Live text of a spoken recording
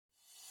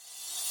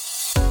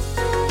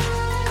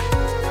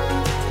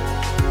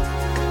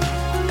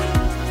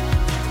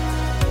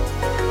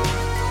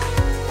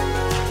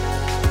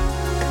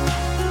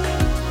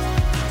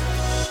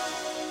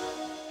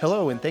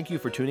and thank you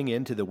for tuning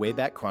in to the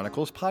Wayback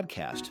Chronicles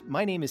podcast.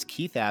 My name is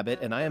Keith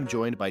Abbott, and I am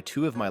joined by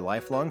two of my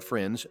lifelong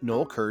friends,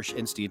 Noel Kirsch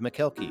and Steve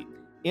McKelkey.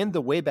 In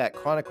the Wayback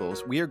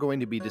Chronicles, we are going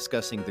to be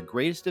discussing the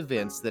greatest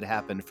events that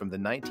happened from the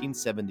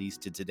 1970s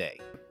to today.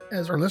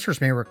 As our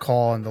listeners may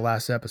recall, in the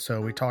last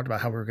episode, we talked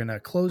about how we were going to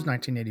close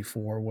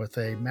 1984 with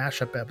a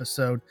mashup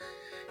episode.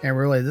 And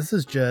really, this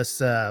is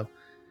just a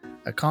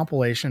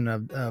compilation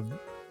of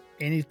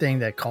anything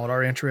that caught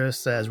our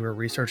interest as we were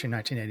researching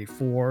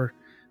 1984.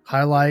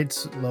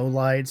 Highlights,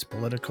 lowlights,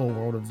 political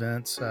world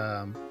events,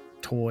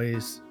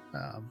 toys,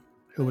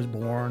 who was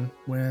born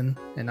when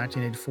in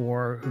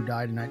 1984, who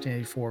died in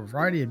 1984, a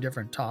variety of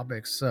different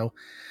topics. So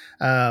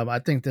I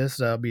think this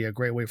will be a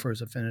great way for us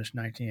to finish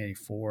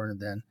 1984.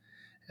 And then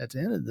at the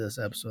end of this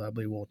episode, I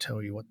believe we'll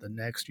tell you what the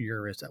next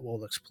year is that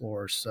we'll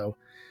explore. So,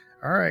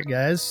 all right,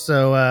 guys.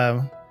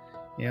 So,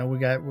 we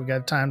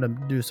got time to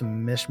do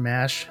some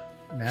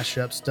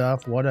mashup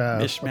stuff. What's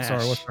our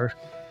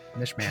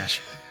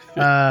mishmash?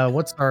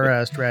 What's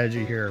our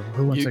strategy here?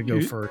 Who wants to go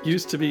first?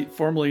 Used to be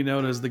formerly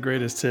known as the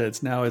greatest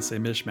hits. Now it's a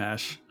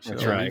mishmash.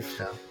 That's right.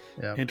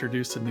 Yeah.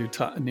 Introduced a new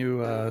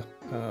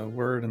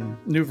word and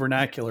new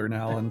vernacular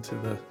now into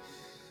the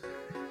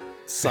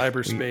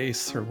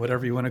cyberspace or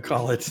whatever you want to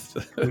call it.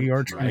 We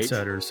are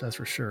trendsetters, that's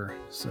for sure.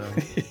 So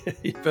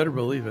you better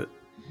believe it.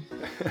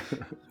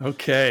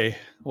 Okay.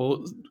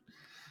 Well,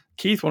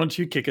 Keith, why don't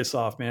you kick us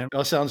off, man?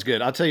 Oh, sounds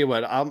good. I'll tell you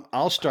what,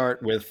 I'll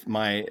start with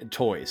my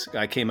toys.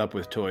 I came up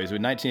with toys.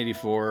 In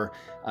 1984,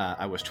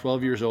 I was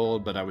 12 years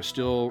old, but I was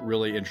still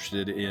really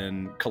interested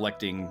in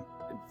collecting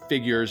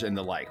figures and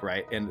the like,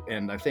 right?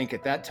 And I think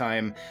at that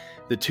time,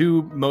 the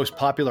two most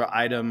popular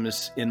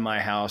items in my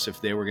house, if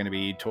they were going to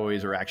be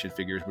toys or action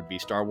figures, would be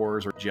Star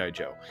Wars or G.I.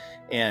 Joe.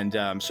 And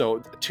so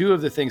two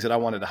of the things that I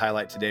wanted to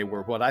highlight today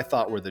were what I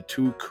thought were the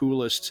two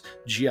coolest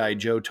G.I.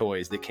 Joe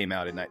toys that came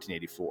out in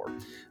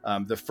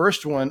 1984. The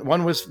first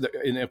one was,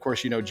 and of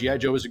course, G.I.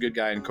 Joe was a good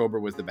guy and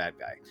Cobra was the bad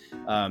guy.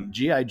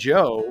 G.I.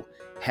 Joe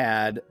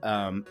had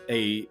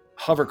a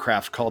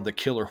hovercraft called the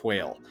Killer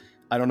Whale.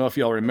 I don't know if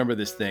y'all remember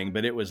this thing,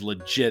 but it was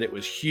legit. It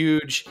was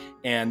huge,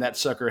 and that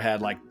sucker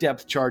had like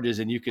depth charges,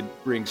 and you could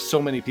bring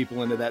so many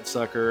people into that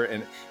sucker,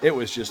 and it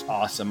was just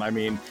awesome. I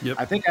mean,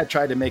 I think I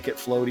tried to make it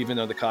float, even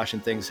though the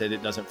caution thing said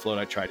it doesn't float.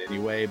 I tried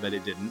anyway, but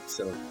it didn't,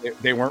 so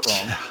they weren't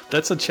wrong.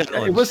 That's a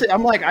challenge. It was.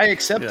 I'm like, I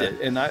accept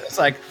it, and it's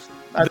like,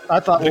 I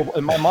thought, well,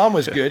 and my mom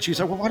was good. She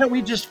said, well, why don't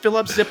we just fill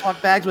up Ziploc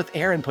bags with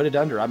air and put it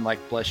under? I'm like,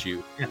 bless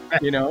you,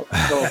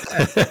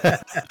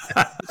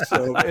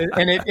 So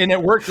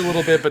it worked a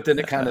little bit, but then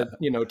it kind of,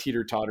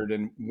 teeter-tottered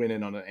and went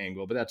in on an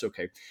angle, but that's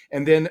okay.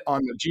 And then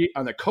on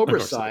the Cobra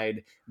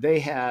side, they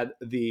had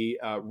the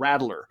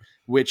Rattler,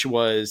 which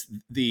was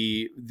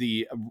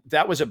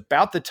that was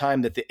about the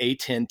time that the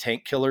A-10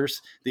 tank killers,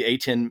 the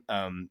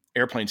A-10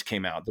 airplanes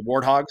came out, the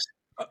Warthogs.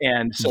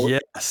 And so,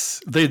 yes,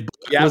 it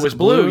was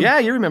blue. Yeah,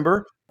 you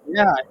remember.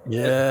 Yeah.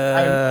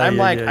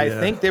 I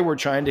think they were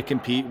trying to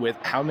compete with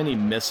how many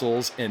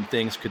missiles and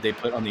things could they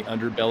put on the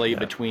underbelly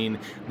between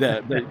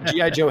the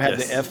G.I. Joe had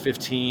the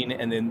F-15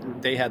 and then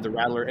they had the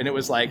Rattler. And it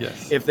was like,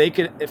 if they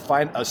could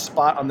find a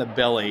spot on the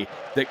belly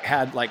that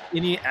had like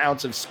any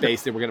ounce of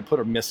space, they were going to put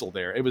a missile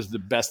there. It was the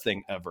best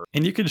thing ever.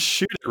 And you could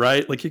shoot it,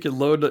 right? Like you could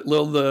load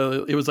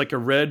it was like a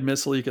red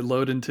missile you could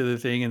load into the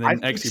thing and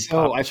then I think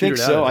so. I think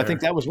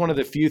that was one of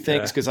the few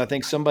things because I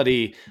think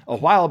somebody a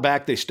while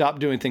back, they stopped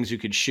doing things you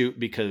could shoot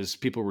because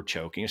people were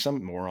choking or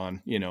some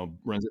moron,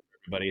 runs it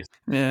for everybody.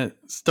 Yeah.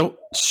 Don't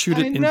shoot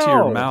it into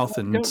your mouth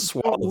and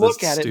swallow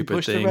look at it and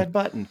push thing. The red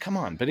button. Come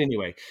on. But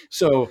anyway,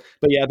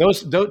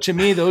 those to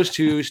me, those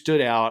two stood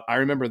out. I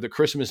remember the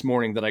Christmas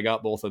morning that I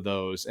got both of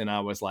those and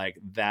I was like,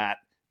 that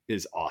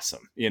is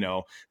awesome.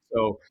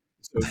 So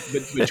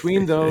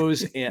between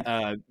those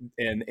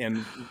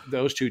and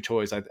those two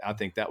toys, I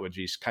think that would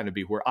just kind of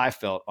be where I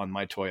felt on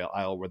my toy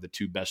aisle were the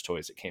two best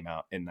toys that came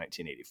out in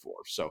 1984.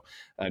 So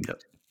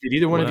did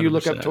either one 100%. Of you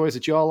look up toys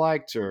that you all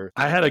liked? Or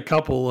I had a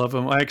couple of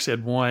them. I actually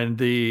had one.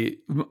 I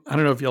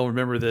don't know if y'all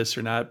remember this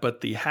or not,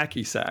 but the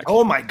hacky sack.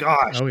 Oh my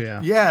gosh! Oh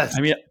yeah, yes.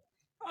 I mean,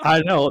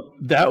 I know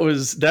that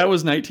was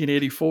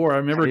 1984. I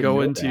remember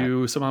going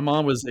to. So my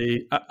mom was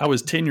I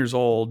was 10 years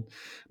old,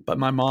 but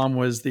my mom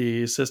was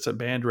the assistant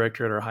band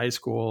director at our high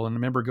school, and I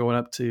remember going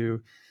up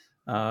with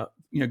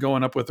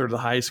her to the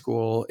high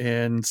school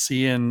and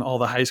seeing all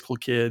the high school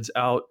kids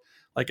out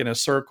like in a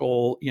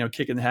circle,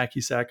 kicking the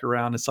hacky sack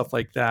around and stuff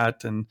like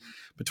that. And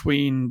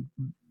between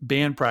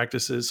band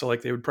practices, so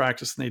like they would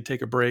practice and they'd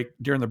take a break.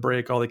 During the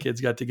break, all the kids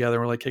got together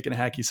and were like kicking a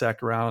hacky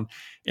sack around.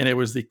 And it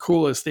was the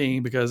coolest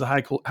thing because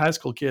the high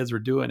school kids were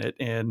doing it.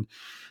 And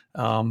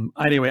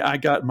anyway, I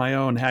got my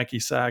own hacky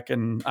sack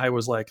and I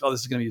was like, oh, this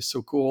is going to be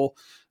so cool.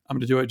 I'm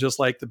going to do it just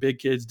like the big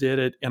kids did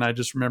it. And I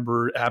just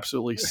remember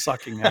absolutely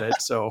sucking at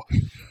it. So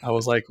I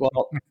was like,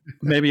 well,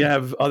 maybe I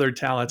have other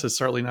talents. It's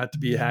certainly not to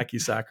be a hacky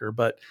sacker,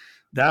 but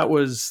that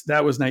was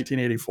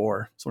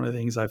 1984. It's one of the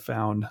things I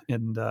found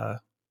in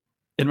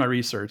my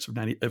research of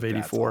 84.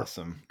 That's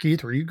awesome.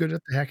 Keith, were you good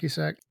at the hacky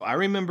sack? I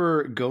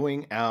remember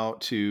going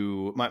out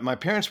to my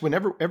parents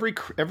whenever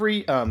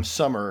every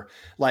summer,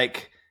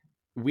 like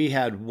we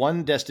had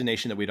one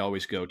destination that we'd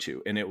always go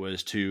to, and it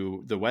was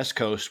to the West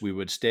Coast. We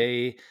would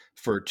stay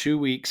for 2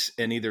 weeks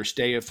and either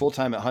stay full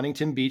time at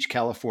Huntington Beach,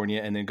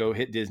 California, and then go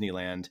hit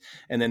Disneyland.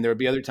 And then there would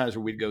be other times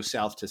where we'd go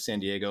south to San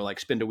Diego, like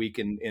spend a week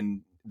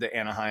in the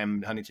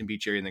Anaheim, Huntington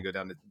Beach area, and then go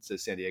down to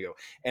San Diego.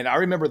 And I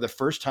remember the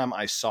first time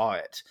I saw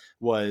it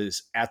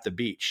was at the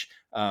beach.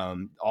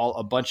 All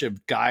a bunch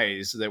of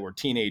guys that were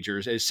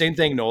teenagers. Same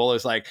thing, Noel,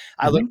 is like,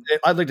 I looked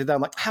at that,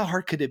 I'm like, how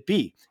hard could it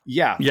be?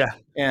 Yeah.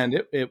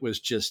 And it was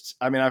just,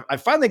 I mean, I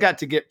finally got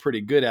to get pretty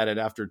good at it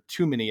after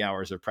too many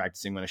hours of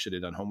practicing when I should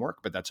have done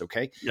homework, but that's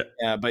okay.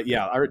 But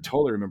yeah, I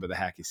totally remember the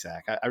hacky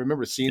sack. I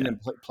remember seeing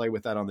them play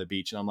with that on the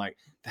beach, and I'm like,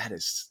 that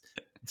is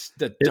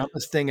the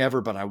dumbest thing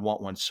ever, but I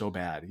want one so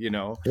bad, you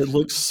know? It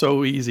looks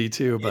so easy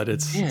too, but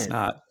it's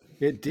not.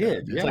 It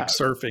did. It's like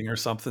surfing or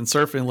something.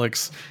 Surfing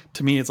looks,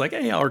 to me, it's like,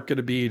 hey, how hard could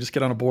it be? Just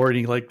get on a board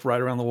and you like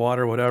ride around the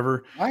water,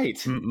 whatever.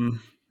 Right. You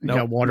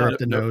got water up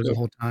the nose the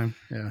whole time.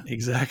 Yeah,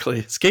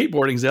 exactly.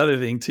 Skateboarding's the other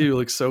thing too. It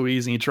looks so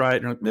easy. You try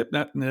it and you're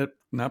like,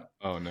 nip.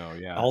 Oh no.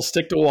 Yeah. I'll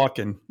stick to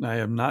walking. I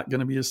am not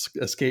going to be a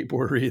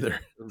skateboarder either.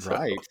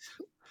 Right.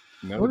 So.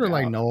 No doubt.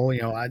 Like Noel,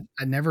 you know, I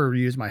never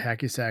used my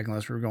hacky sack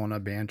unless we were going on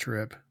a band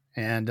trip,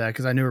 and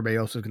because I knew everybody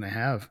else was going to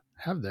have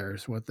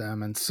theirs with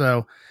them, and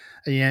so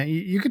yeah,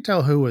 you could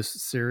tell who was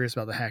serious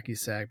about the hacky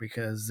sack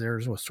because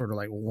theirs was sort of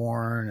like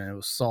worn and it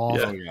was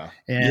soft, and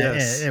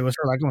it was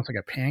sort of like almost like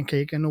a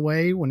pancake in a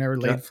way when they were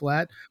laid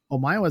flat. Well,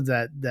 mine was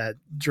that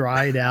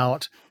dried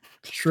out,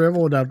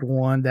 shriveled up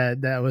one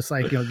that was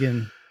like, you know,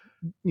 again,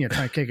 you know,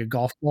 trying to kick a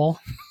golf ball.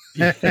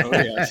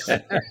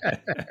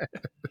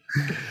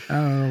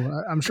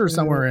 I'm sure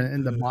somewhere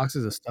in the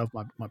boxes of stuff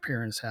my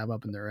parents have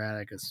up in their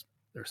attic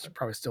there's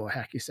probably still a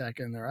hacky sack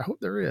in there. I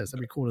hope there is.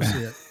 That'd be cool to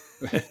see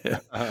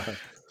it.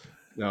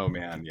 No,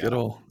 man. Yeah. Good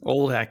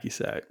old hacky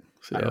sack.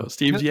 So,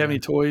 Steve, do you have any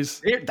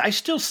toys? I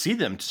still see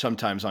them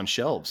sometimes on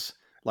shelves.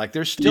 Like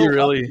they're still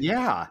really?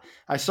 Yeah.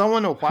 I saw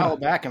one a while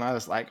back and I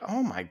was like,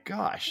 oh my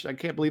gosh, I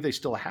can't believe they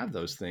still have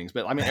those things.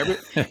 But I mean,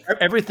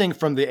 everything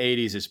from the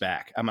 80s is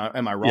back. Am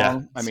I wrong?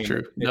 Yeah, I mean,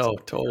 true. No,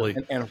 totally.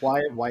 And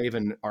why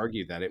even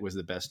argue that it was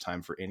the best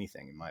time for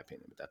anything, in my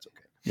opinion, but that's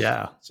okay.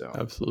 Yeah. So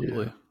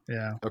absolutely.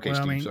 Yeah. Okay, well,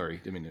 Steve, I mean,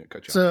 sorry. Didn't mean to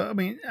cut you off. So, I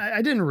mean,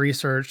 I didn't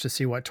research to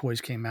see what toys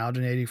came out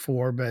in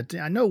 84, but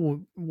I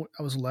know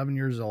I was 11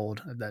 years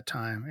old at that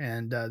time.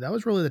 And that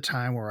was really the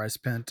time where I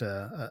spent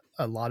a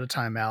lot of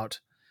time out,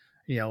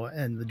 you know,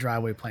 in the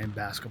driveway playing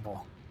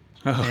basketball.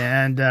 Oh.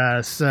 And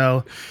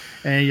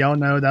and y'all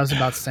know that was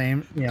about the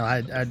same, you know,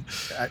 I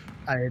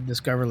had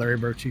discovered Larry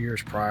Bird 2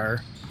 years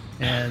prior.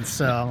 And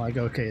so I'm like,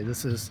 okay,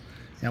 this is,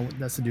 you know,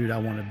 that's the dude I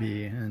want to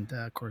be. And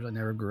of course, I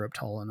never grew up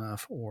tall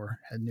enough or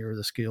had near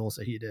the skills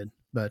that he did.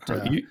 But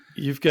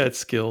you've got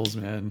skills,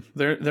 man.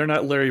 They're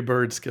not Larry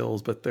Bird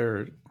skills, but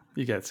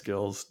you got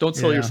skills. Don't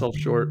sell yourself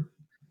short.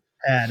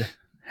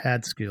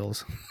 Had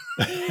skills.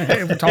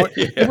 If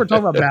we're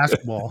talking about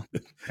basketball.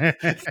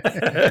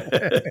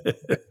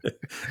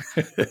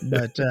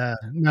 But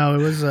no,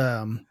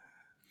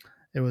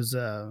 it was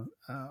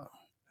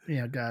you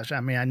know, gosh,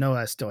 I mean, I know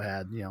I still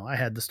had, you know, I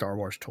had the Star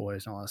Wars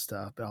toys and all that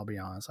stuff, but I'll be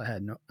honest, I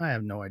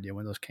have no idea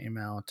when those came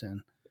out,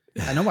 and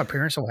I know my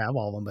parents will have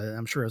all of them, but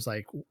I'm sure it's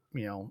like,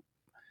 you know,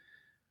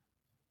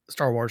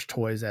 Star Wars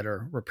toys that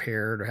are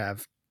repaired or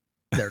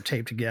they're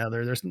taped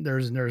together.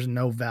 There's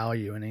no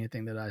value in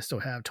anything that I still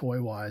have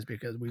toy wise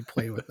because we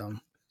play with them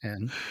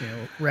and, you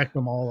know, wreck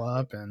them all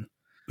up and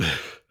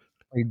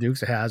play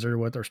Dukes of Hazzard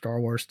with our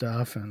Star Wars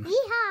stuff. And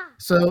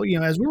so, you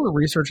know, as we were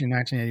researching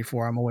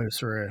 1984, I'm always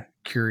sort of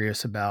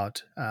curious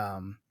about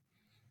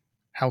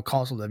how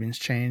cost of living's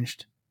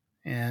changed,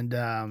 and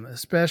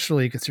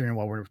especially considering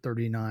what we're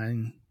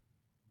 39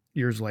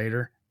 years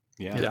later.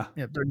 Yeah,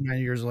 39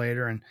 years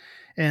later,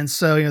 and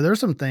so, you know, there's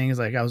some things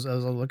like I was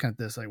looking at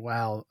this like,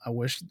 wow, I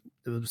wish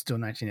it was still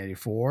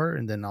 1984,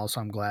 and then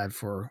also I'm glad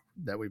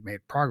that we've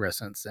made progress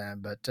since then.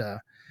 But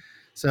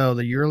so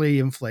the yearly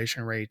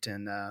inflation rate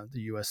in the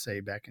USA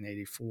back in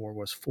 84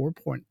 was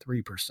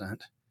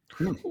 4.3%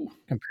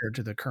 compared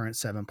to the current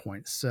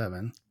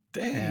 7.7.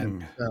 Dang.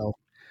 And so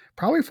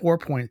probably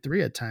 4.3 at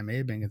the time may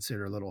have been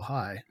considered a little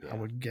high, I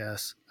would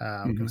guess,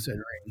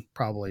 considering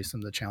probably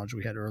some of the challenges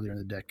we had earlier in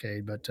the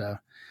decade. But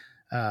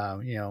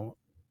you know,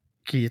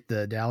 Keith,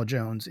 the Dow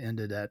Jones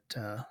ended at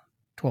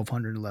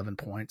 1,211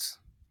 points.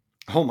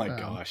 Oh my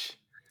gosh.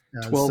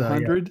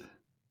 1,200? So,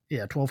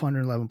 yeah,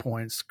 1,211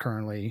 points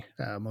currently.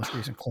 Most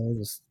recent close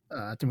was,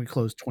 I think we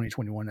closed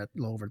 2021 at a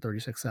little over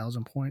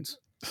 36,000 points.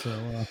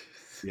 So,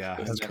 yeah,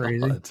 that's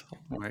crazy. Oh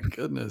my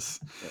goodness.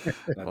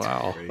 That's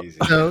wow. Crazy.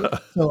 So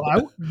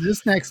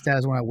this next stat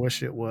is when I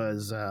wish it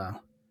was, I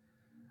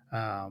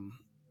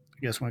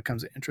guess when it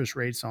comes to interest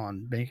rates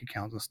on bank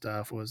accounts and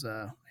stuff was, you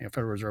know,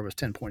 Federal Reserve was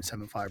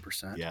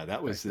 10.75%. Yeah,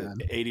 that was the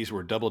 80s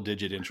were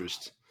double-digit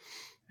interest.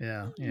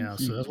 Yeah.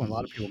 So that's when a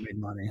lot of people made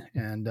money.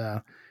 And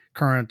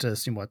current,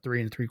 seem what,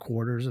 3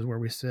 3/4 is where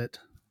we sit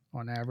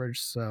on average.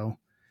 So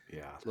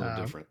yeah, a little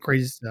different.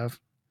 Crazy stuff.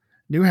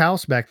 New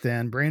house back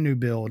then, brand new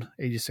build,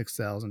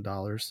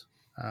 $86,000.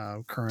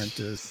 Current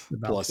is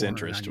about Plus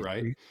interest,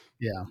 right?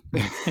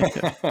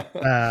 493.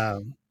 Yeah.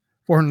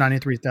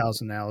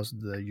 493,000 now is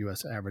the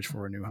U.S. average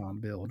for a new home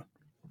build. And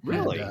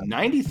Really? yeah,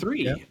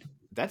 93?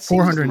 That seems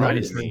low to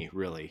 493. me,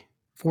 really.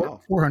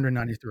 Wow.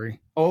 493.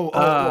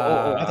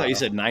 I thought you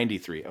said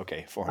 93.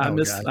 Okay, I 400. Oh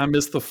missed God. I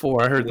missed the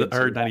 4. I I did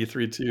heard too.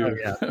 93 Oh too.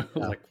 yeah. I was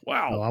Yeah. like, Oh,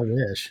 wow. I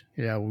wish.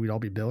 Yeah, we'd all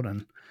be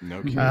building.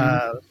 No kidding.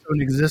 Mhm. So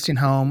an existing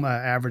home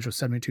average was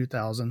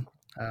 72,000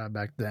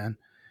 back then.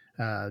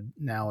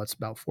 Now it's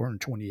about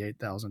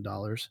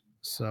 $428,000.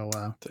 So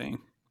Dang.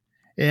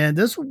 and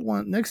this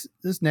next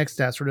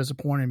stats were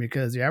disappointing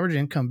because the average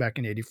income back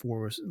in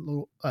 '84 was a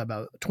little,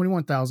 about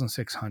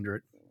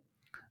 21,600.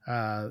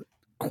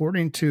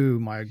 According to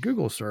my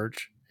Google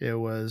search, it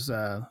was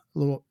a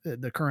little.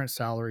 The current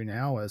salary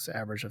now is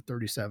average of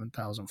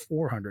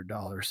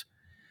 $37,400.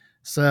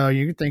 So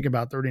you can think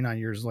about 39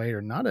 years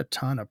later, not a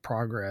ton of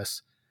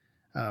progress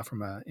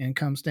from an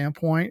income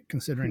standpoint,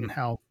 considering Hmm.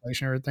 how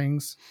inflationary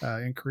things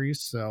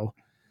increase. So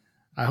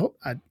I hope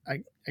I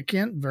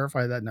can't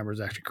verify that number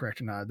is actually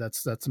correct or not.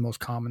 That's the most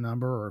common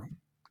number or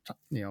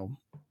you know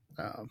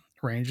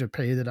range of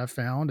pay that I've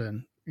found,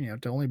 and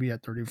to only be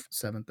at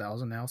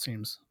 37,000 now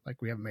seems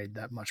like we haven't made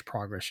that much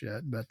progress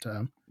yet. But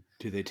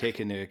Do they take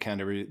into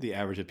account the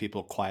average of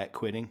people quiet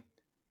quitting?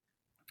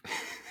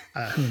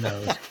 who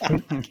knows?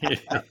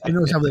 Who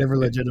knows how they ever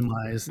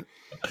legitimize?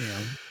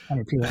 How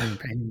many people aren't even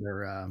paying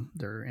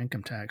their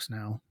income tax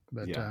now?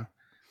 But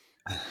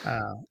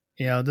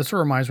Yeah. this sort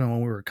of reminds me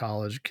when we were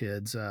college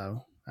kids.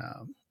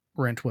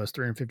 Rent was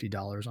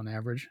 $350 on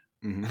average.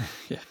 Mhm.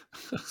 Yeah.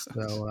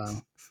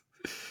 So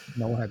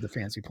Noah had the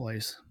fancy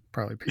place.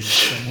 Probably paid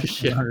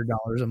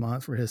 $100 a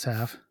month for his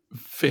half.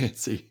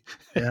 Fancy.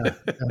 Yeah.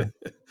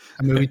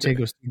 A movie ticket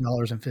was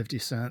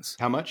 $2.50.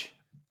 How much?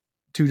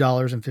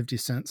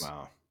 $2.50.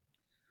 Wow.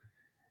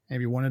 And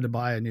if you wanted to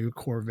buy a new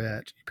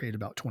Corvette, you paid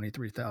about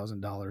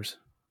 $23,000.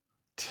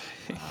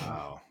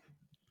 Wow.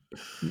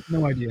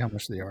 No idea how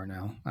much they are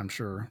now. I'm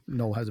sure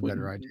Noel has a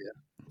better idea.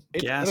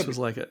 Gas was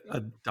like a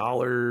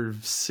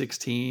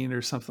 $1.16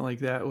 or something like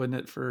that, wasn't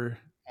it? For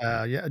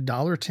Yeah,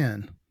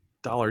 $1.10.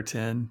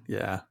 $1.10.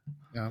 Yeah.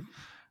 Yeah.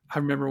 I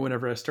remember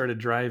whenever I started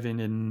driving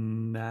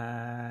in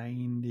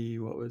 90,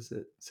 what was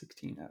it?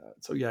 16.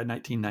 So yeah,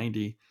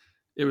 1990,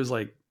 it was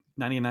like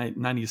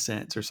 90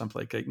 cents or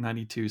something like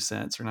 92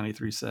 cents or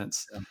 93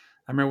 cents. Yeah.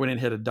 I remember when it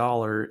hit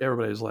 $1,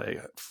 everybody was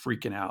like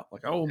freaking out.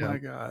 Like, oh Yeah. my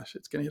gosh,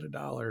 it's going to hit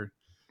 $1.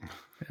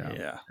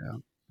 Yeah.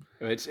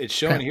 It's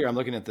showing here. I'm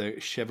looking at the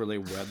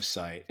Chevrolet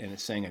website, and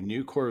it's saying a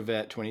new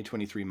Corvette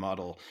 2023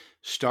 model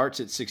starts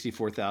at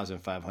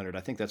 64,500. I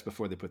think that's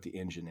before they put the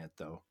engine in,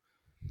 though.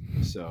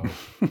 So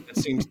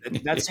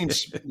that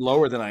seems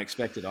lower than I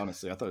expected.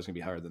 Honestly, I thought it was going to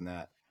be higher than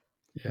that.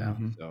 Yeah.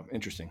 Mm-hmm. So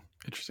interesting.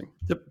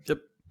 Yep.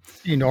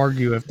 You can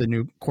argue if the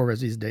new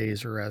Corvettes these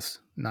days are as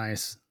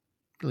nice,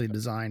 really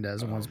designed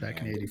as the ones back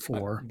in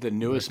 '84. The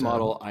newest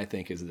model, I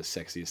think, is the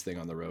sexiest thing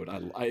on the road.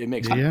 It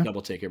makes me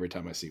double take every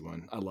time I see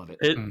one. I love it.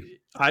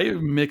 I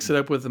mix it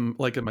up with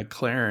like a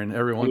McLaren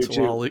every once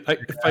in a while.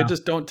 If I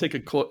just don't take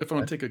a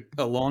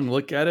long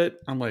look at it,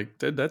 I'm like,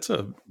 dude, it's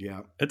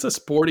a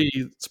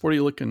sporty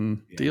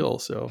looking deal.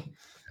 So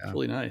it's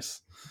really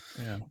nice.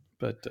 Yeah.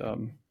 But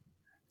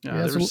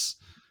there's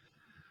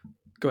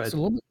go ahead. So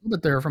a little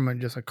bit there from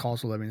just a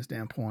cost of living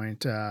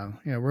standpoint.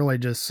 Really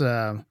just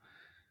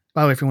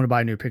by the way, if you want to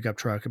buy a new pickup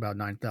truck, about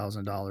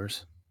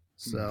 $9,000.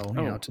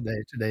 So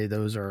today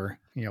those are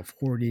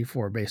 $40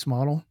 for a base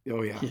model.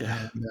 Oh yeah.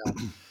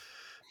 And,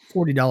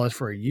 $40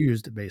 for a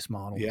used base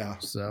model. Yeah.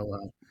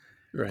 So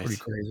right. Pretty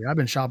crazy. I've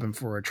been shopping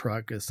for a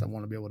truck because I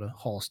want to be able to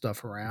haul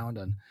stuff around,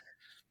 and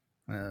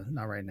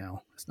not right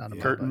now. It's not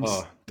about curtains,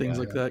 things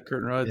like that,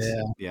 curtain rods.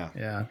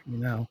 Yeah.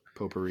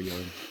 Potpourri.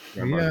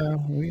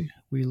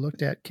 We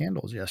looked at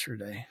candles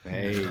yesterday.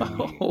 Hey.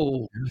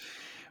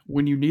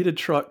 When you need a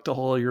truck to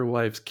haul your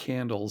wife's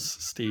candles,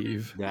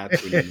 Steve.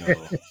 That's when you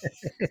know.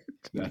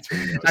 That's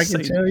when you know. I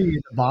can tell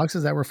you the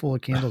boxes that were full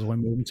of candles when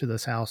we moved into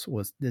this house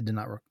did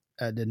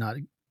not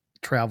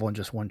travel in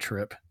just one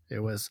trip. It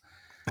was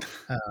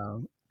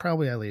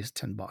probably at least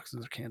 10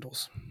 boxes of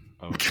candles.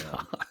 Oh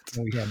God.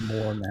 We have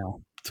more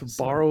now. To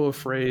borrow a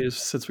phrase,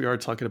 since we are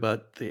talking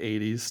about the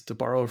 80s, to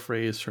borrow a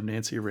phrase from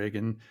Nancy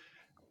Reagan,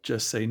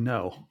 just say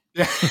no.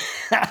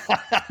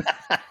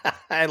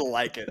 I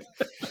like it.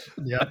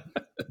 Yep.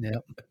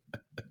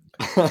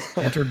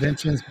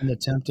 Intervention's been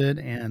attempted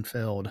and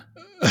failed.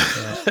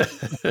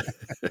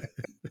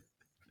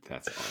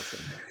 That's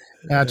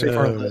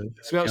awesome.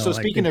 So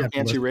speaking of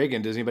Nancy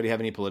Reagan, does anybody have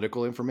any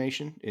political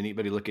information?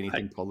 Anybody look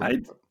anything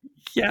political?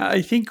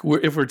 I think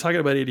if we're talking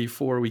about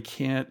 84, we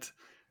can't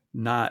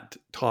not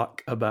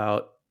talk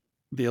about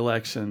the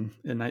election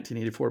in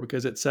 1984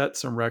 because it set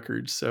some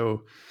records.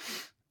 So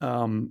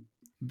there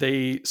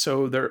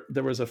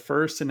was a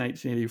first in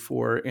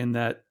 1984 in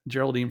that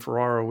Geraldine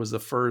Ferraro was the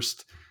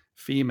first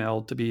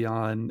female to be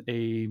on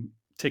a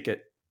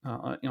ticket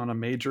on a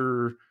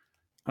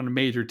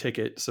major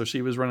ticket. So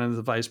she was running as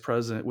the vice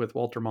president with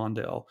Walter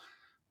Mondale.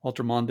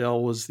 Walter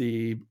Mondale was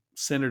the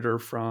senator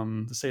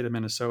from the state of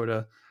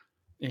Minnesota.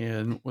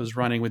 and was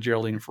running with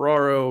Geraldine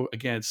Ferraro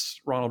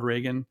against Ronald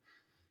Reagan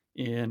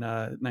in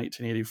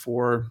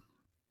 1984.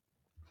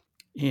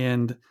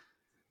 And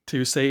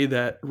to say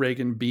that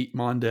Reagan beat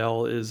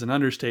Mondale is an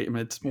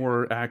understatement. It's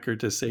more accurate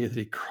to say that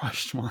he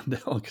crushed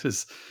Mondale,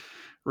 because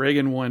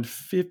Reagan won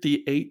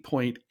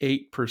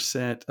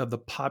 58.8% of the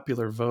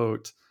popular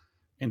vote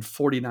in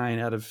 49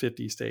 out of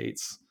 50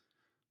 states.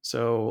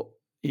 So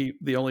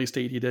the only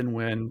state he didn't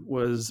win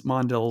was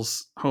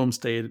Mondale's home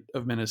state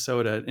of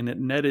Minnesota, and it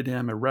netted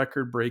him a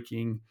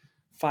record-breaking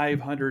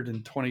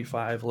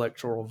 525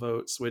 electoral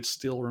votes, which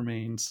still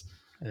remains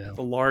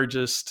the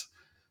largest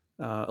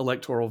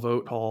electoral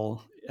vote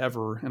haul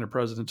ever in a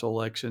presidential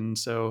election.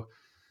 So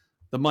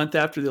the month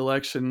after the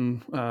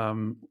election,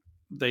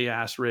 they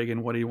asked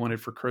Reagan what he wanted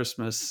for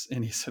Christmas,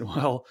 and he said,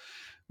 well,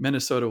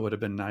 Minnesota would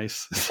have been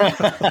nice.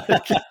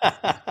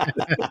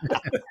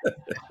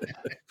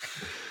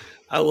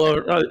 I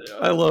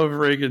love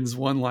Reagan's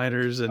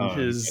one-liners and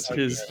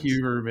his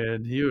humor,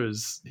 man. He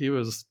was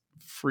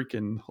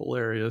freaking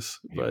hilarious.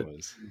 But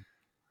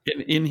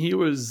he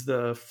was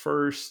the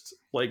first,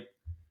 like,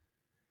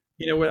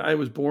 you know what? I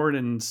was born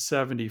in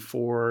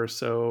 74,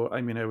 so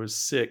I mean I was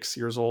 6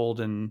 years old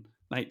in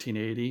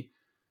 1980.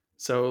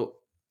 So,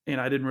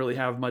 and I didn't really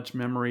have much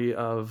memory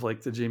of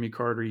like the Jimmy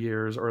Carter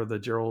years or the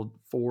Gerald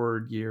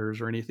Ford years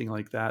or anything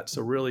like that.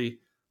 So really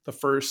the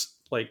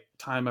first like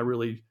time I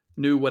really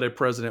knew what a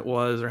president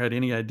was or had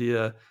any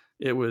idea,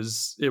 it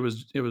was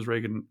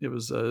Reagan. It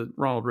was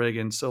Ronald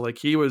Reagan. So like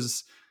he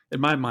was,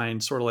 in my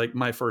mind, sort of like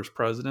my first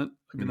president,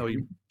 even though he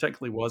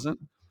technically wasn't.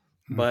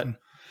 But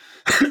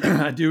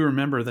I do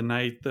remember the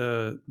night,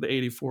 the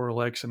 84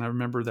 election. I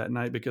remember that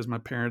night because my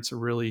parents are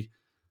really,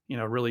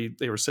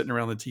 they were sitting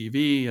around the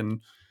TV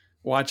and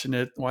watching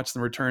the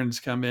returns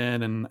come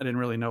in. And I didn't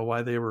really know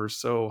why they were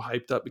so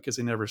hyped up, because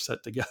they never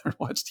sat together and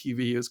watched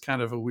TV. It was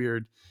kind of a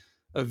weird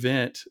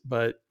event,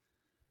 but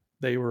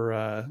they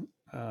were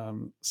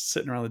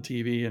sitting around the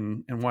TV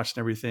and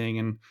watching everything,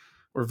 and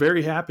were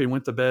very happy and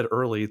went to bed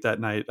early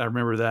that night. I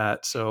remember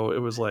that. So it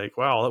was like,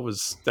 wow,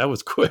 that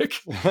was quick.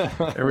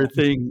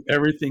 everything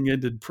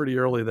ended pretty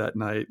early that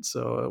night.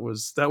 So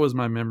that was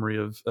my memory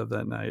of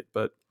that night.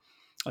 But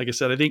like I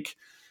said, I think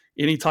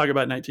any talk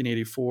about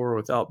 1984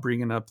 without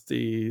bringing up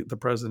the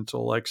presidential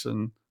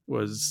election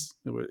we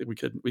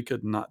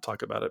could not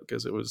talk about it,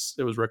 because it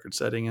was record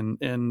setting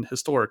and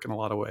historic in a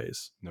lot of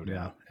ways. No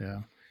doubt. Yeah.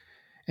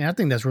 And I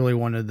think that's really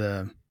one of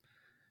the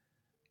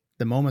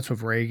moments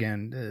with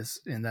Reagan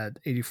is in that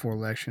 84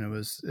 election.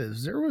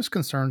 There was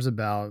concerns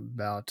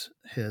about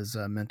his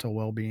mental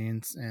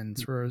well-being, and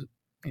sort of,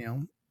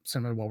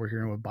 similar to what we're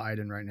hearing with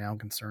Biden right now,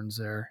 concerns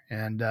there.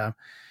 And there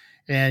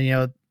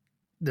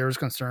was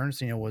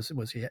concerns,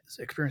 was he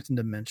experiencing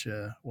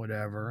dementia,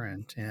 whatever.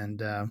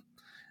 And I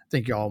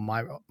think y'all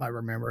might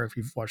remember, if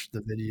you've watched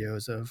the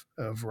videos of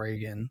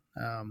Reagan,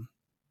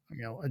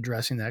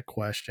 addressing that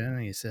question.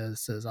 And he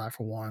says, I,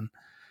 for one,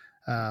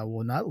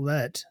 will not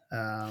let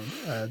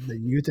the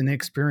youth and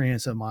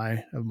experience of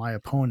my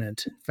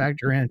opponent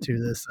factor into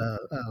this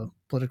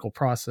political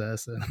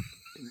process. And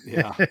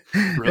yeah, if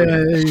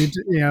you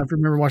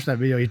remember watching that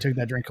video, he took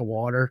that drink of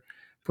water,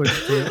 put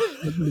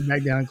it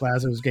back down in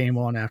class. It was game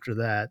on after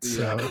that.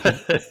 So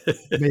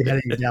if he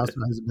had any doubts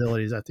about his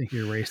abilities, I think he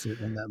erased it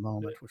in that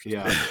moment. Which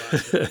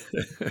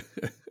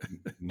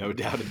no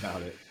doubt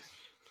about it.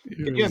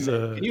 Can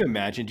you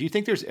imagine? Do you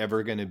think there's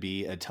ever going to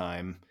be a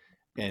time?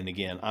 And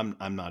again,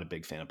 I'm not a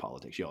big fan of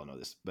politics. You all know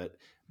this, but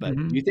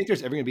do you think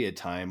there's ever going to be a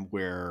time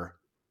where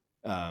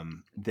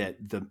that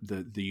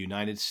the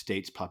United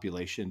States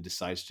population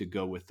decides to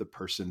go with the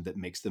person that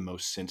makes the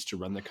most sense to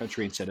run the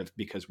country, instead of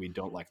because we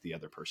don't like the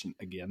other person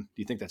again?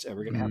 Do you think that's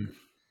ever going to happen?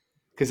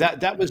 Because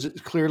that was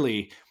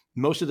clearly,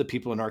 most of the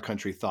people in our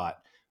country thought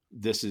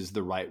this is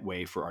the right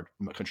way for our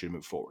country to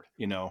move forward,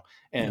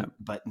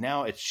 but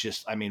now it's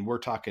just, I mean, we're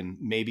talking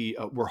maybe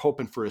we're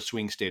hoping for a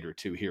swing state or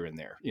two here and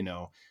there,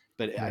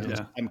 but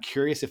I'm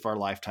curious if our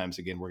lifetimes,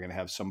 again, we're going to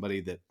have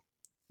somebody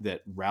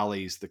that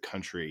rallies the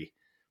country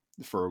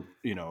for,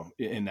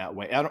 in that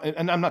way.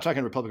 And I'm not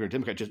talking Republican or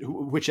Democrat, just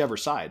whichever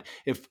side.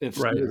 If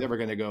somebody's ever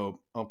going to go,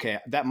 okay,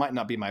 that might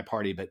not be my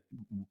party, but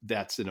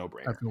that's a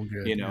no-brainer. I feel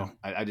good,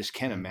 I just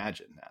can't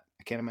imagine that.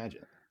 I can't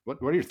imagine it.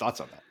 What are your thoughts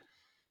on that?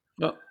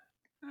 Well,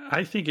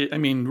 I think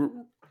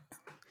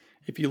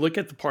if you look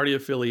at the party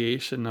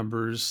affiliation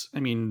numbers,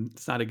 I mean,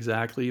 it's not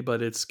exactly,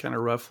 but it's kind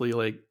of roughly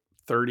like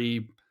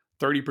 30%.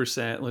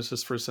 Let's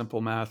just, for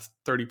simple math,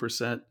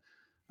 30%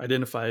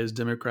 identify as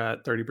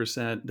Democrat,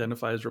 30%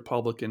 identify as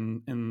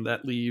Republican, and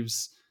that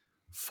leaves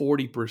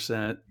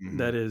 40%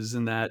 that is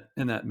in that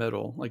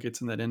middle, like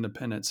it's in that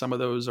independent. Some of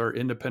those are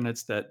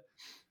independents that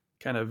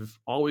kind of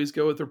always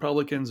go with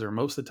Republicans, or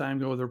most of the time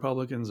go with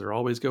Republicans, or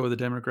always go with the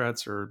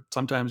Democrats, or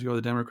sometimes go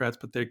with the Democrats,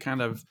 but they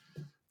kind of,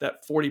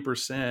 that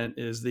 40%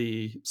 is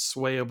the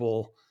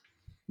swayable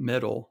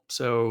middle.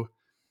 So,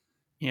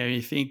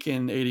 you think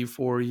in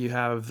 84, you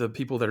have the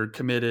people that are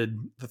committed,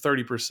 the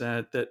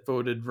 30% that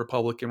voted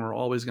Republican, were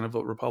always going to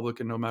vote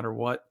Republican no matter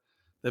what.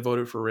 They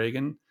voted for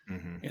Reagan.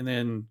 And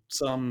then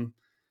some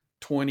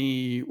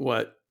 20,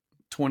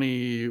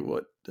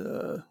 what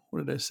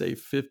did I say?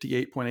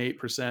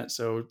 58.8%.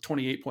 So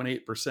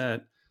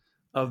 28.8%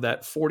 of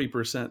that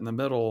 40% in the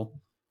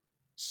middle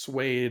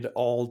swayed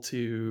all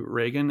to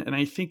Reagan. And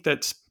I think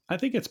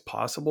it's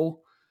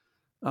possible.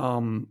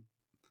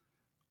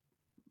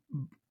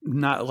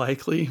 Not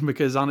likely,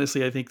 because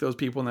honestly, I think those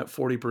people in that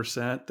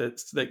 40%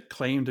 that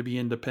claim to be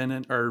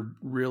independent are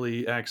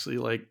really actually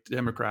like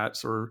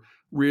Democrats or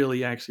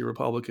really actually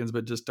Republicans,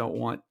 but just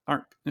aren't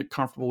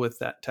comfortable with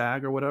that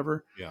tag or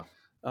whatever. Yeah.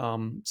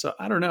 So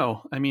I don't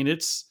know. I mean,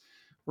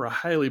 we're a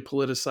highly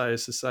politicized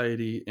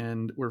society,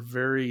 and we're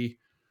very.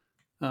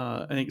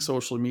 I think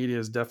social media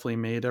has definitely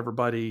made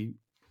everybody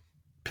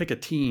pick a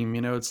team.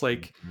 It's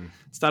like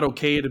it's not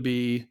okay to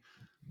be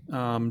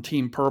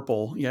team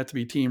purple. You have to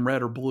be team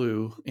red or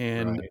blue,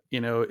 and Right.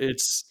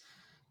 it's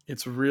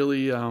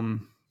really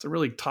it's a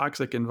really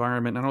toxic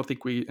environment. I don't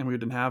think we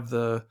didn't have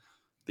the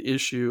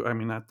issue. I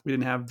mean, we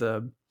didn't have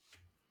the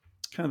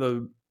kind of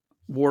the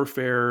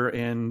warfare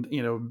and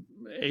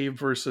A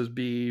versus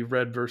B,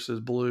 red versus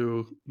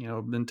blue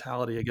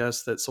mentality. I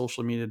guess that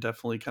social media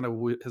definitely kind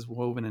of has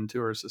woven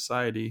into our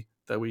society.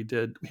 That we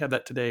have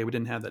that today. We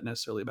didn't have that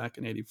necessarily back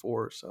in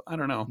 '84. So I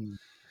don't know.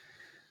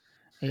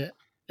 Yeah,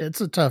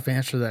 it's a tough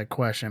answer to that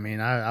question. I mean,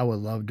 I would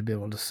love to be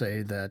able to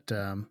say that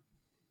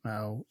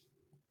uh,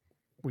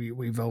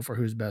 we vote for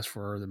who's best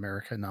for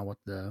America, not what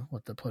the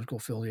political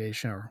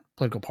affiliation or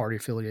political party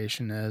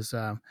affiliation is.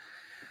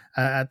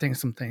 I think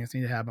some things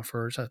need to happen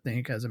first. I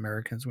think as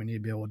Americans, we need to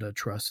be able to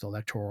trust the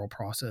electoral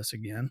process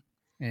again,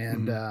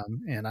 and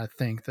I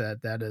think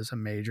that is a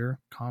major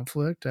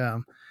conflict.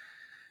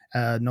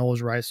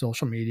 Noel's right.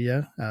 Social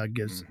media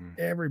gives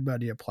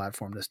everybody a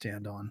platform to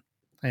stand on,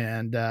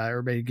 and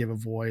everybody give a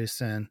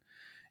voice and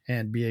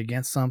be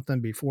against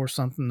something, be for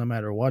something, no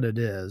matter what it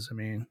is. I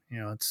mean,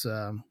 it's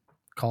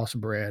cost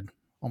of bread.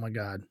 Oh my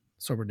God,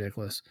 so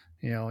ridiculous.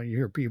 You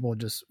hear people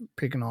just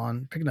picking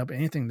up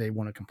anything they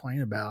want to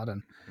complain about,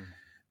 and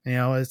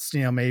it's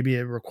maybe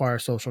it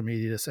requires social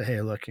media to say,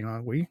 hey, look, this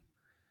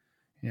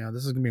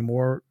is gonna be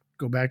more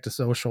go back to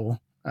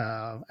social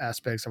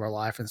aspects of our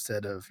life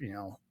instead of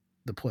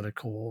the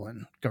political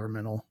and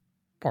governmental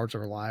parts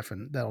of our life,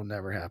 and that'll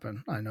never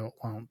happen. I know it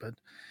won't, but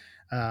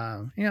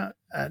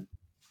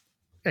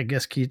I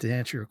guess Keith, to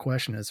answer your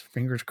question is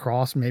fingers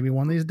crossed maybe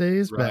one of these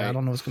days, but I Right.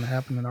 don't know what's going to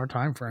happen in our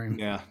time frame.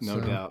 Yeah, no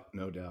So, doubt,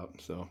 no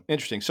doubt. So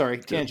interesting. Sorry,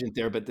 Yeah. tangent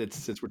there, but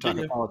since we're Yeah.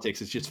 talking politics,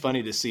 it's just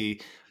funny to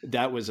see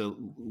that was a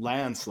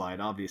landslide,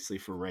 obviously,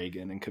 for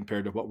Reagan, and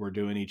compared to what we're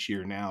doing each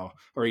year now,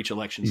 or each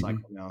election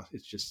cycle now,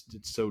 it's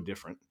so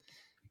different.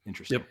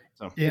 Interesting. Yep.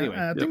 So yeah, anyway,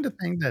 I think the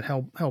thing that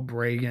helped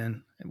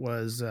Reagan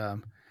was,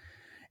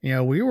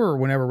 we were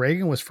whenever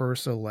Reagan was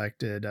first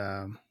elected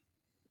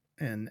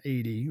in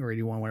 80 or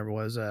 81, whatever it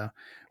was,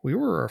 we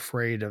were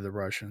afraid of the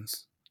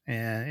Russians.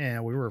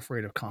 And we were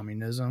afraid of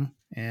communism,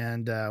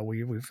 and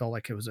we felt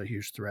like it was a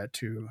huge threat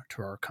to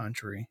our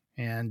country.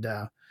 And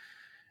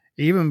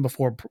even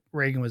before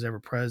Reagan was ever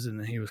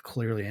president, he was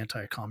clearly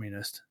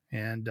anti-communist.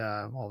 And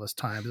all this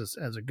time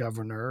as a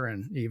governor,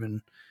 and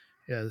even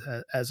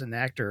as an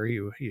actor,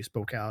 he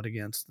spoke out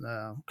against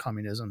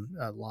communism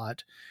a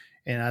lot.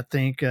 And I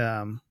think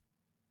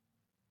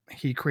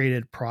he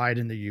created pride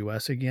in the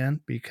U.S. again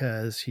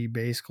because he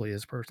basically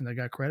is the person that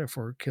got credit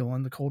for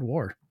killing the Cold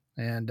War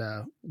and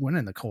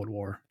winning the Cold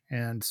War.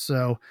 And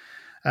so,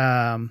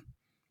 um,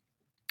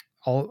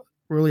 all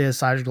really a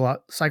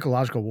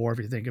psychological war. If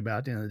you think about it,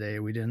 at the end of the day,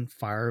 we didn't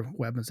fire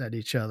weapons at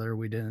each other.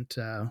 We didn't,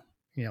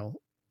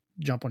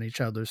 jump on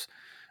each other's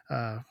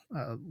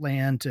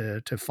land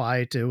to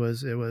fight. It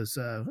was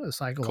a Cold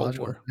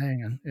psychological War.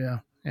 thing,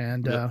 and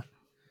and Yep.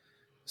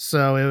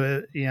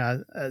 so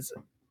as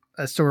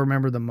I still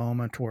remember the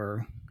moment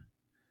where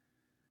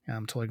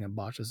I'm totally gonna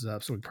botch this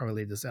up, so we probably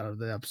leave this out of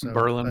the episode.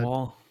 Berlin But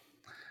Wall.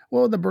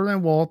 well, the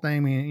Berlin Wall thing, I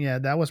mean, yeah,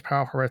 that was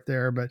powerful right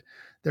there. But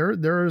there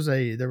was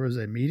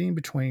a meeting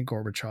between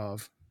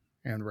Gorbachev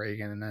and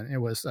Reagan, and then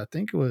I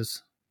think it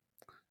was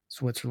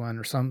Switzerland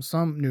or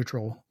some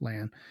neutral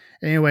land.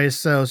 Anyway,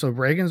 so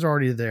Reagan's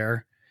already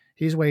there.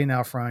 He's waiting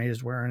out front.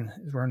 He's wearing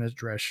his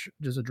dress,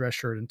 just a dress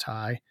shirt and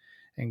tie.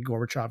 And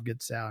Gorbachev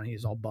gets out, and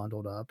he's all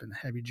bundled up in a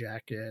heavy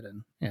jacket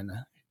and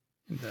the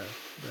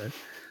the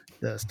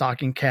the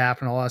stocking cap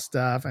and all that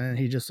stuff, and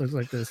he just looks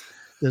like this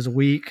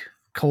weak,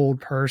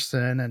 cold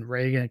person. And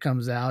Reagan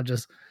comes out,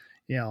 just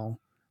you know,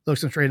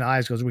 looks him straight in the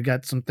eyes, goes, "We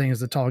got some things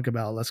to talk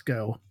about. Let's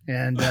go."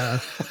 And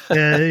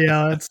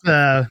it's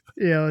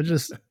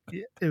just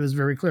it was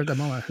very clear at that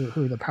moment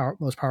who the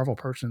most powerful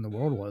person in the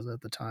world was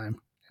at the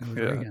time, and it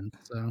was Yeah. Reagan.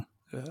 So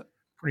Yeah.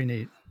 pretty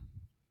neat.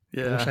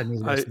 I wish Yeah. I knew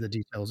the rest of the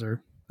details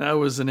there. That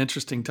was an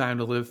interesting time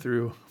to live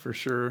through for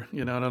sure.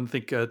 I don't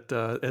think at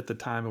the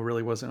time I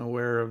really wasn't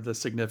aware of the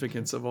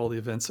significance of all the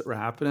events that were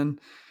happening.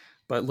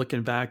 But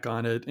looking back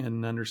on it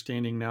and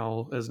understanding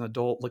now as an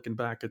adult, looking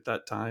back at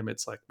that time,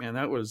 it's like, man,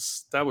 that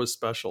was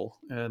special.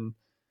 And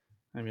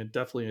I mean, it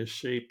definitely has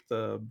shaped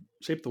the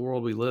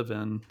world we live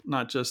in,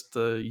 not just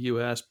the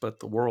U.S.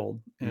 but the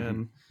world. Mm-hmm.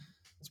 And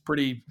it's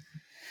pretty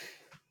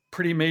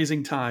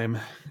amazing time.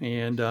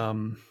 And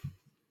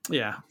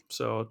Yeah.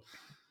 So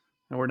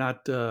and we're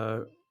not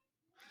gonna.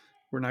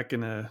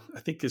 I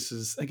think this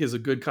is a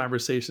good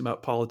conversation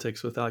about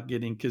politics without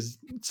getting, because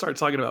start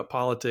talking about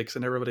politics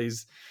and everybody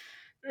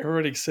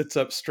sits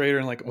up straighter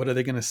and like, what are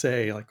they going to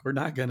say? Like, we're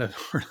not gonna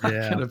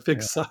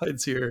pick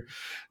sides here.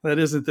 That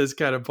isn't this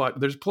kind of pot.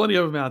 There's plenty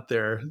of them out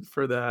there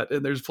for that,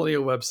 and there's plenty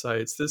of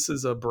websites. This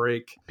is a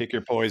break. Pick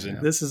your poison.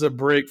 This is a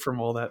break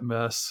from all that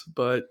mess.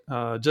 But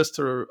just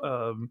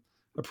to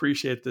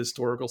appreciate the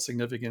historical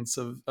significance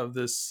of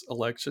this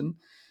election.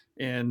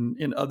 And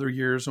in other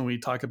years, when we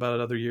talk about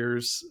it,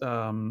 that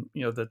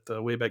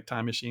the Wayback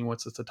Time Machine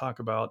wants us to talk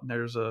about, and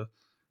there's a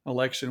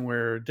election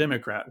where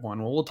Democrat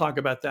won. Well, we'll talk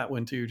about that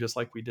one too, just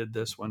like we did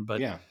this one.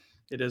 But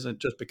it isn't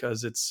just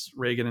because it's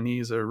Reagan and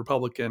he's a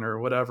Republican or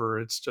whatever.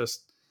 It's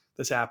just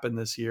this happened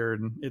this year,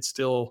 and it's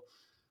still,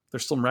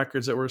 there's some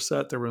records that were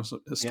set. There was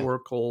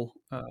historical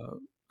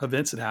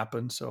events that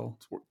happened. So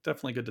it's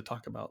definitely good to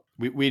talk about.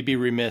 We'd be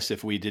remiss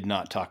if we did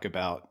not talk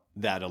about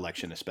that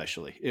election,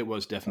 especially. It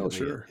was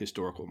definitely a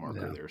historical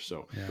marker there.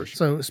 So, for sure.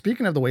 So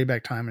speaking of the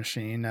Wayback Time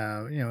Machine,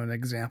 an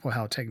example of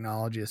how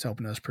technology is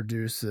helping us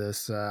produce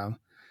this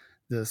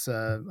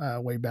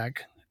Wayback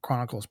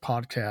Chronicles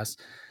podcast.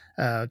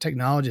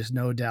 Technology has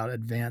no doubt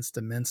advanced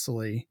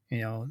immensely,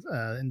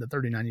 in the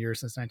 39 years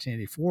since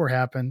 1984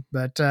 happened.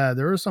 But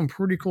there are some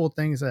pretty cool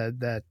things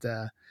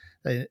that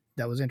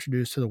was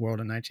introduced to the world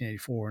in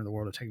 1984 in the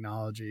world of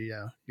technology.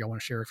 Y'all want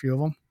to share a few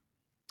of them?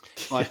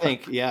 Well, I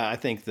think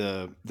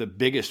the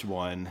biggest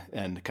one,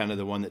 and kind of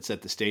the one that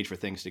set the stage for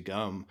things to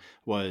come,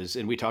 was,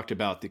 and we talked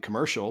about the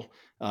commercial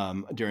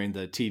during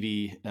the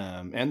TV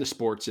and the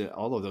sports,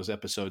 all of those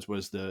episodes,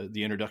 was the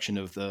introduction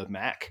of the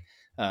Mac.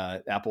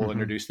 Apple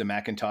introduced the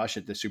Macintosh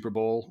at the Super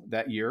Bowl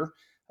that year.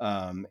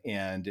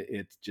 And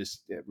it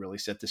really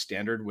set the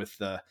standard with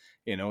the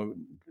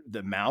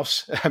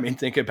mouse. I mean,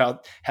 think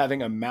about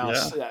having a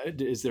mouse. Yeah.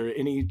 Is there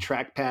any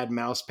trackpad,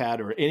 mouse pad,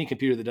 or any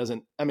computer that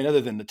doesn't,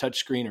 other than the touch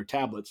screen or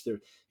tablets,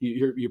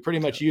 you're pretty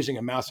much using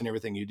a mouse in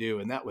everything you do.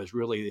 And that was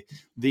really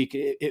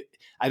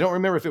I don't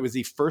remember if it was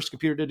the first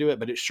computer to do it,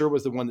 but it sure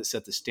was the one that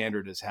set the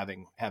standard as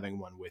having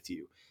one with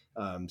you.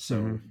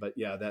 But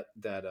yeah, that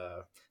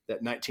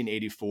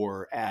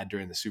 1984 ad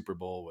during the Super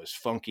Bowl was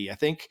funky. I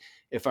think,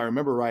 if I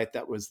remember right,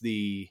 that was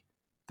the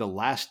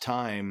last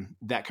time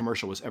that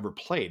commercial was ever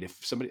played.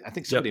 I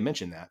think somebody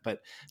mentioned that,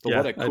 but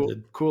what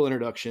a cool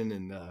introduction.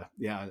 And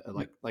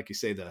like you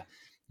say, the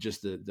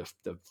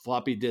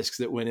floppy disks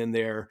that went in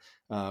there,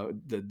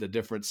 the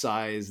different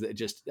size, that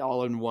just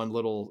all in one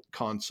little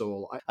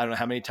console. I don't know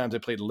how many times I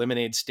played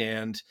Lemonade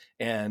Stand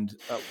and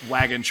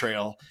Wagon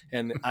Trail,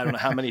 and I don't know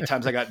how many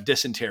times I got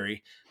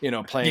dysentery,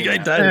 playing. You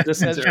guys died of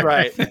dysentery. That's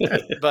right.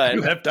 But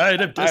you have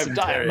died of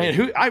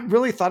dysentery. I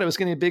really thought it was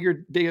going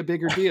to be a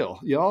bigger deal,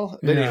 y'all.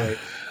 But anyway.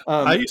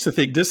 I used to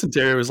think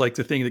dysentery was like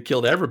the thing that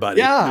killed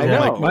everybody. Yeah, I know.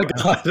 Like, my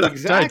God, exactly.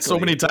 I've died so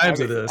many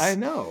times of this. I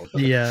know.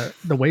 The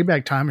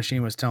Wayback Time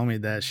Machine was telling me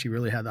that she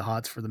really had the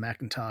hots for the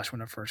Macintosh when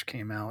it first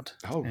came out.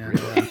 Oh,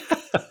 really?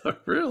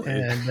 Really?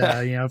 And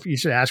if you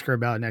should ask her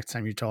about it next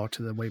time you talk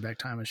to the Wayback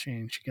Time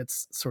Machine. She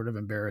gets sort of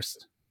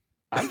embarrassed.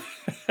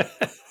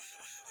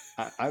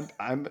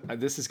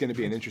 This is going to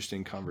be an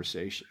interesting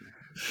conversation.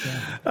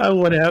 Yeah. I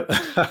want to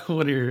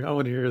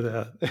hear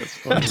that. That's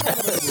funny.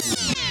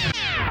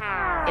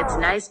 It's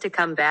nice to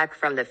come back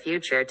from the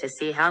future to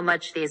see how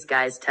much these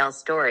guys tell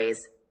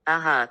stories.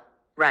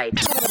 Right.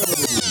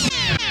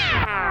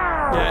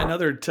 Yeah,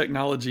 another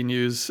technology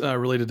news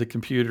related to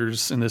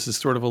computers, and this is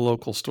sort of a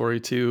local story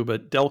too,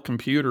 but Dell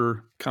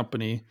Computer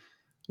Company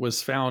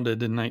was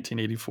founded in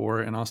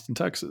 1984 in Austin,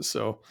 Texas.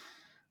 So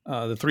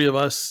the three of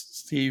us,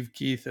 Steve,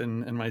 Keith,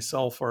 and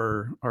myself,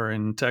 are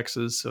in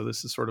Texas. So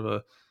this is sort of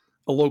a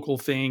local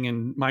thing.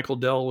 And Michael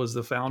Dell was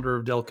the founder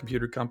of Dell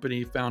Computer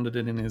Company, founded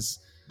it in his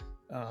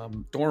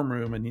dorm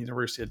room in the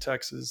University of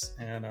Texas.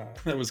 And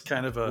it was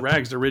kind of a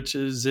rags to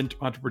riches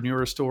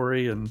entrepreneur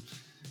story, and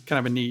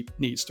kind of a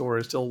neat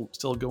story. Still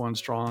going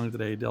strong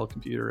today, Dell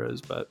Computer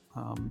is. But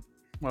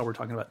while we're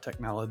talking about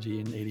technology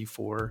in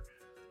 84,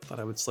 thought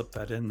I would slip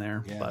that in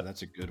there. Yeah,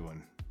 that's a good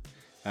one.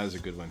 That was a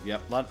good one. Yeah,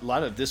 a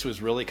lot of this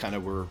was really kind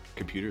of where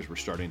computers were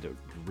starting to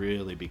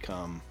really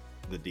become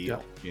the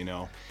deal.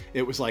 Yeah.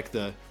 It was like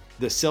the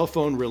cell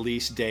phone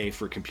release day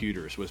for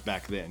computers was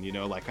back then.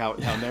 Like how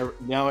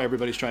now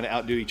everybody's trying to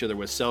outdo each other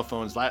with cell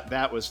phones.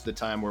 That was the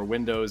time where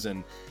Windows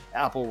and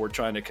Apple were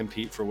trying to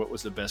compete for what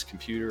was the best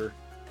computer.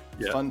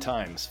 Yeah. Fun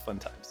times.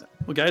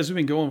 Well, guys, we've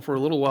been going for a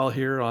little while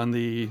here on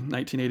the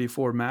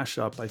 1984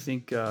 mashup. I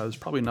think there's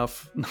probably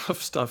enough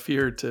stuff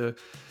here to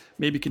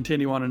maybe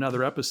continue on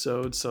another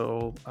episode.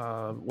 So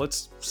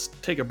let's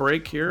take a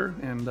break here,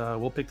 and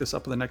we'll pick this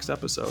up in the next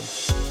episode.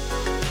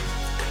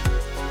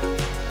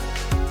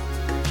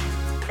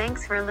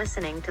 Thanks for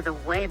listening to the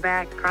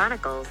Wayback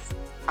Chronicles.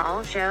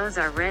 All shows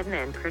are written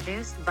and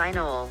produced by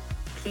Noel,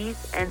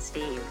 Keith, and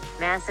Steve.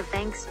 Massive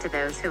thanks to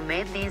those who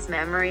made these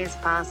memories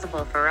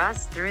possible for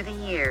us through the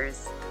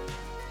years.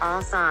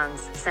 All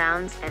songs,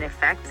 sounds, and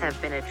effects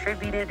have been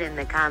attributed in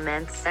the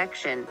comments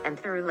section and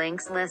through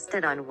links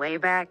listed on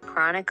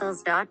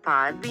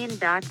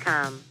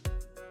waybackchronicles.podbean.com.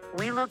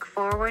 We look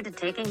forward to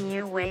taking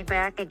you way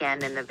back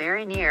again in the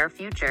very near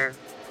future.